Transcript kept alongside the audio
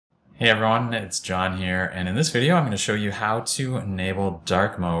Hey everyone, it's John here, and in this video I'm going to show you how to enable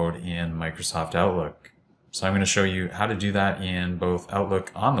dark mode in Microsoft Outlook. So I'm going to show you how to do that in both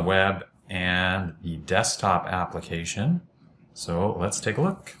Outlook on the web and the desktop application. So let's take a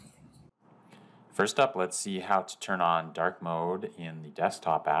look. First up, let's see how to turn on dark mode in the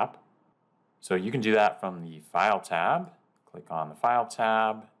desktop app. So you can do that from the File tab. Click on the File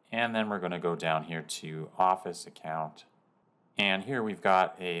tab, and then we're going to go down here to Office Account. And here we've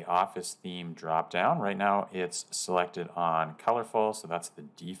got a Office theme drop down. Right now it's selected on colorful, so that's the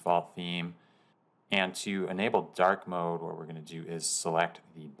default theme. And to enable dark mode, what we're going to do is select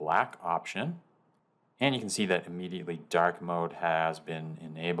the black option. And you can see that immediately dark mode has been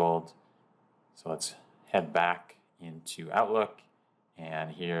enabled. So let's head back into Outlook.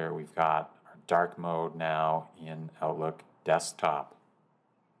 And here we've got our dark mode now in Outlook Desktop.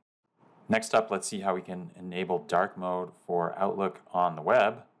 Next up, let's see how we can enable dark mode for Outlook on the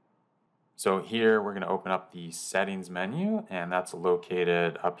web. So here we're going to open up the settings menu, and that's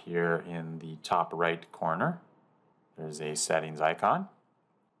located up here in the top right corner. There's a settings icon.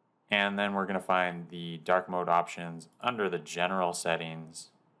 And then we're going to find the dark mode options under the general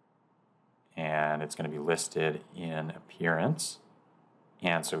settings, and it's going to be listed in appearance.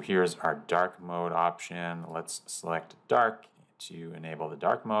 And so here's our dark mode option. Let's select dark to enable the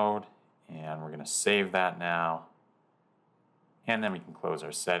dark mode. And we're going to save that now. And then we can close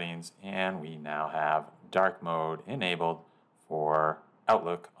our settings, and we now have dark mode enabled for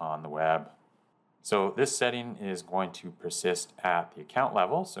Outlook on the web. So this setting is going to persist at the account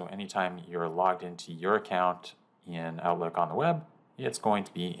level. So anytime you're logged into your account in Outlook on the web, it's going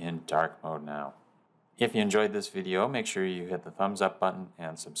to be in dark mode now. If you enjoyed this video, make sure you hit the thumbs up button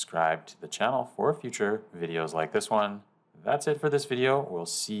and subscribe to the channel for future videos like this one. That's it for this video. We'll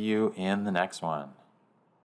see you in the next one.